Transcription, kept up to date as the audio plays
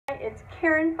it's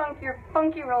Karen Funk, your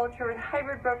funky realtor with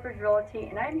Hybrid Brokerage Realty,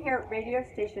 and I'm here at radio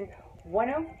station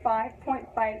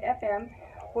 105.5 FM,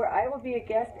 where I will be a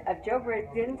guest of Joe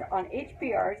Brigden's on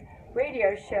HBR's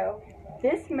radio show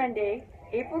this Monday,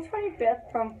 April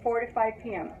 25th from 4 to 5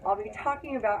 p.m. I'll be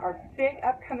talking about our big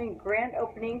upcoming grand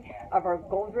opening of our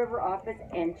Gold River office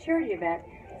and charity event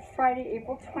Friday,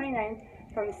 April 29th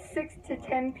from 6 to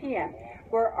 10 p.m.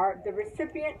 where the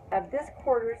recipient of this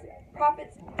quarter's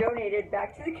profits donated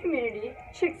back to the community,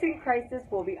 Chicks in Crisis,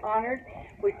 will be honored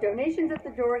with donations at the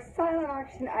door, silent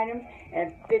auction items, and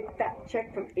a big fat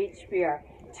check from HBR.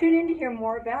 Tune in to hear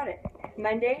more about it.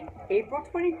 Monday, April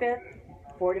 25th,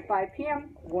 4 to 5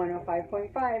 p.m.,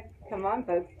 105.5. Come on,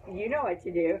 folks. You know what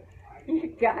to do.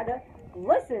 You gotta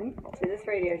listen to this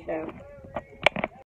radio show.